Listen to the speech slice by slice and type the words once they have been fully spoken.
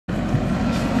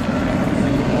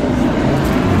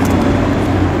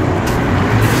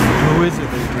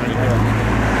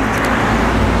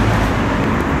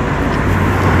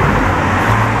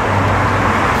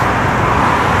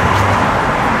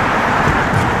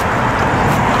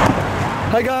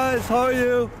Hi guys, how are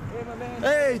you? Hey, my man.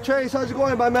 Hey Chase, how's it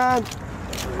going, my man?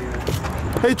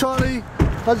 Hey Charlie,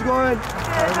 how's it going?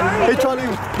 Hey Charlie,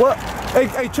 what?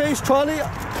 Hey Chase, Charlie,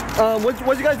 what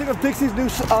do you guys think of Dixie's new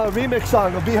remix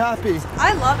song of Be Happy?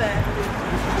 I love it.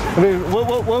 I mean,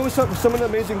 what were some of the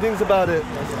amazing things about it?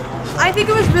 I think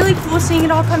it was really cool seeing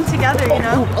it all come together, you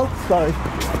know? Oh, sorry.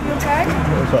 You okay?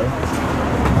 I'm sorry.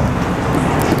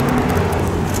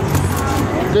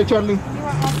 Hey, Charlie. You are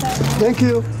all set. Thank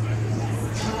you.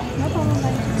 No problem,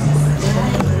 buddy.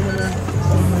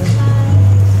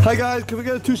 Hi guys, can we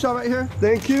get a 2-shot right here?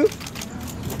 Thank you.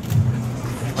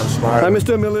 I'm smart. Hi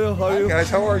Mr. Emilio, how are you? Hi guys,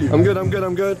 how are you? I'm good, I'm good,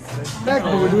 I'm good.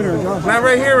 We're doing our job. Not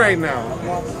right here right now.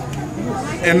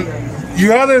 And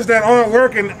you others that aren't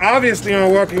working, obviously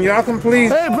aren't working, y'all can please.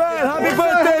 Hey Brian, happy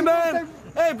birthday, man!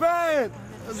 Hey Brian!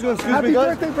 Excuse me, guys. Happy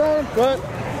birthday, Brian. What?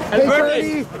 Hey,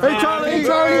 Charlie. Hey Charlie! Hey,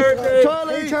 Charlie.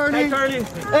 Charlie! Hey, Charlie. Hey Charlie!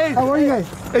 Hey! How are you guys?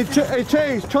 Hey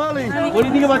Chase, Charlie! What do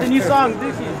you think about the new song,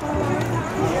 Dixie?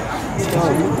 I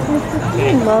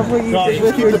love what you did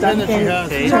with your Duncan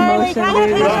promotion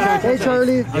video. Hey,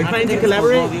 Charlie. Are you planning to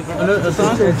collaborate on the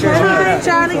song? Hi,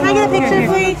 Charlie. Can I get a picture,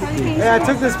 please? Yeah, I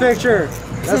took this picture.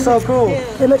 That's so cool.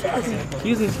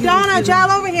 Donna,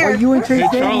 Jal over here. Are you and Chase?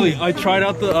 Hey Charlie, I tried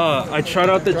out the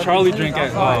Charlie drink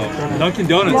at Dunkin'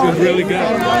 Donuts. It was really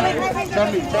good.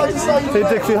 Hey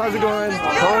Dixie, how's it going?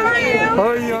 How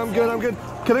are you? I'm good, I'm good.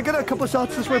 Can I get a couple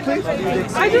shots this way, please?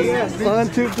 I just... 1,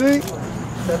 2, 3.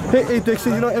 Hey Dixie,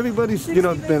 you know, everybody's, been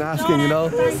asking, they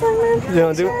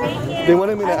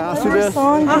wanted me to ask you this.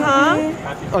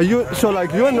 Are you, so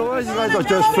like, you and Noah, you guys are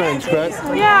just friends, correct?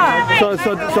 Yeah. So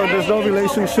there's no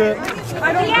relationship?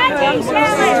 I don't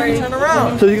Turn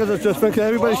around. So you guys are just friends? 'Cause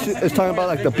everybody is talking about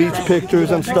like the beach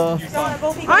pictures and stuff.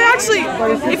 I actually,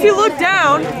 if you look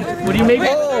down... Would you make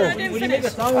Oh! Would you make a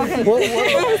song with What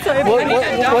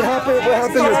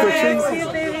happened with Dixie?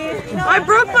 I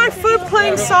broke my foot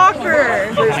playing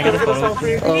soccer.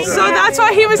 So that's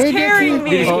why he was carrying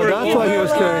me. Oh, that's why he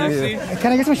was carrying you.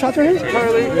 Can I get some shots right here?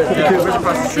 Charlie. We're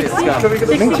across the street. Let's go. Can we get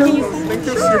a Thank you. Thank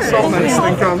you. You're so nice.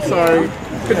 Thank you. I'm sorry.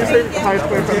 Could you say hi to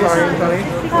Ari and Johnny?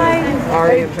 Hi.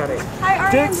 Ari and Johnny. Hi,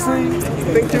 Ari. Dixie!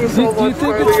 Thank you so much. Do you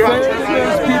think it's fair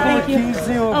that people accuse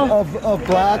you of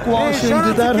blackwashing?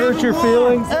 Did that hurt your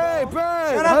feelings? Hey,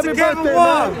 Brian! Happy birthday,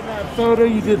 man! Photo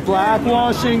you did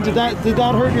blackwashing. Did that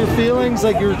hurt your feelings?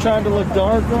 Like you were trying to look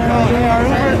dark?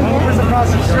 Uber's across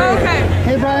the street. Okay.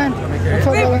 Hey, Brian. What's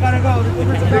up, brother? Gotta go.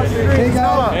 Uber's across the street. Hey,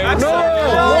 guys. Noah!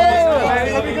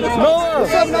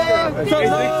 What's up, Noah? What's up,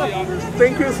 Noah?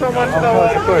 Thank you so much,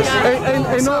 Noah. Of course.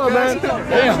 Hey, Noah, man.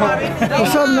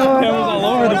 What's up, Noah? All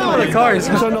over the cars.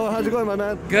 So, Noah, how's it going, my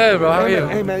man? Good, bro. How are you?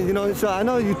 Hey, man, so I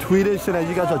know you tweeted saying that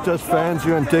you guys are just friends,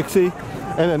 you and Dixie.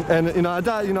 And I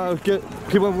thought,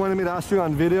 people wanted me to ask you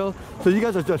on video. So you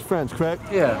guys are just friends, correct?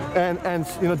 Yeah. And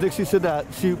Dixie said that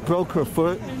she broke her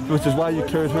foot, which is why you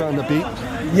carried her on the beach.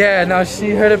 Yeah, no,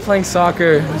 she heard it playing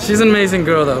soccer. She's an amazing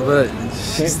girl, though, but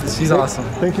she's awesome.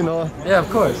 Thank you, Noah. Yeah, of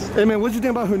course. Hey, man, what did you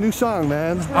think about her new song,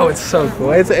 man? Oh, it's so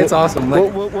cool. It's awesome.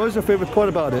 Like, What was your favorite part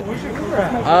about it?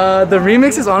 the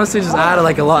remix is honestly just added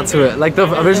like a lot to it. Like the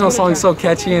original song is so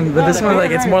catchy, but this one, like,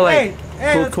 it's more like.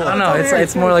 Cool. I don't know,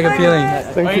 it's more like appealing.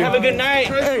 Thank you. Have a good night.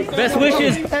 Best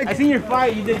wishes. I seen your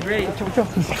fight. You did great.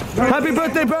 Happy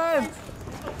birthday, Brian!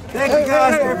 Thank you,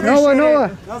 guys. Noah.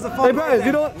 That was a fun Hey, Brian,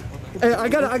 Hey, I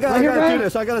gotta do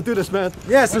this. I gotta do this, man.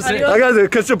 Yes, I gotta do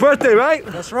it, 'cause it's your birthday, right?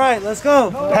 that's right. Let's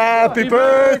go. Happy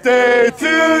birthday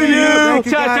to you! Thank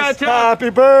you, guys.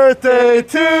 Happy birthday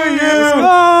to you!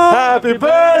 Happy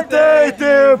birthday,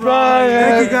 dear Brian!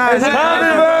 Thank you, guys.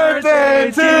 Happy birthday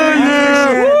to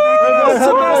you! What's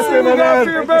the best thing you got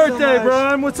for your birthday,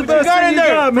 Brian? What's the best thing you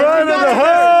got, Brian?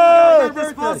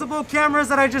 Disposable cameras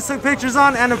that I just took pictures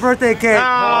on and a birthday cake.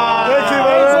 Thank you,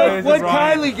 man. What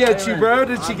Kylie get you, bro?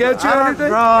 Did she get you anything?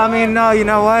 Bro, I mean, no, you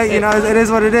know what? It is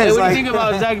what it is. Hey, what do you think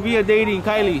about Zach Villa dating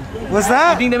Kylie? What's You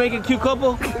that? think they make a cute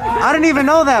couple? I didn't even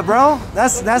know that, bro.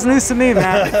 That's news to me,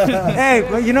 man. Hey,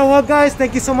 but you know what, guys?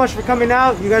 Thank you so much for coming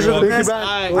out. You guys are the best.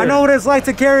 I know what it's like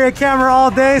to carry a camera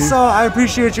all day, so I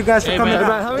appreciate you guys for coming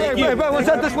out. Hey, Brian, what's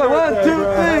that this way? 1, 2,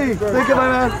 3. Thank you, my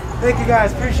man. Thank you,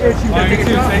 guys. Appreciate you. You too.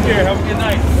 Take care. Have a good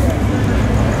night.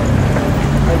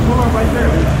 Pull up right there.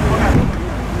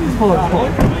 Pull up.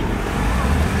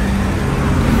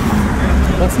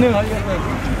 What's new? How you guys like?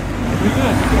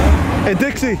 Hey,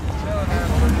 Dixie.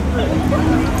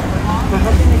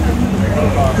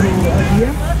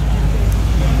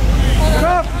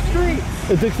 Cross the street.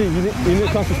 Hey, Dixie, you need to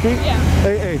cross the street? Yeah.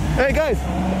 Hey, guys.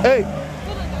 Hey.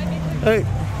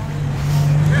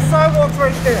 Your sidewalk's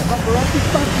right there.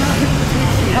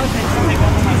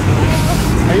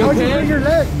 Are you okay? Your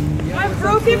leg. I'm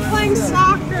broke it playing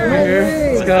soccer.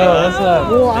 Let's go. What's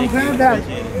up? Well, I'm glad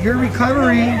that your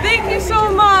recovery. Thank you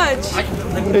so much.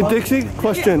 Hey Dixie,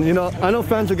 question. You know, I know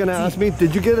fans are gonna ask me.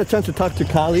 Did you get a chance to talk to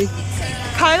Kylie?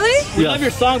 Kylie? We love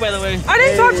your song, by the way. I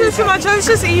didn't talk to her too much. I was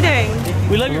just eating.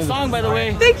 We love your song, by the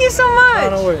way. Thank you so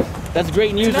much. That's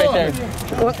great news right there.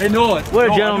 Hey Noah.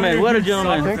 What a gentleman. What a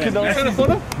gentleman. Thank you, Noah.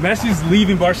 Messi's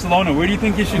leaving Barcelona. Where do you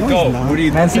think he should go? Where do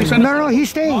you Man City. No, he's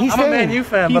staying. He's I'm a staying. Man U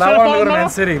fan, He's but I trying want him to to go to follow Man now?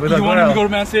 City. With You want him to go to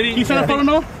Man City? He's trying to follow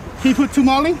Noah? He put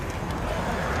Tumali?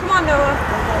 Come on,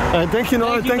 Noah. Thank you,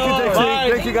 Noah. Thank you, Noah. Dixie. Bye.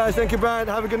 Thank you, guys. Thank you, Brian.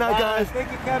 Have a good night, guys.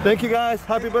 Thank you, Kevin. Thank you, guys.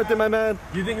 Happy birthday, my man.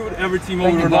 Do you think he would ever team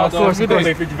over boss. Ronaldo to Good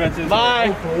play for Juventus? Bye. I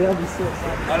don't know.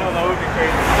 That would be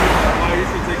crazy. Why you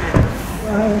should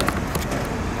take it?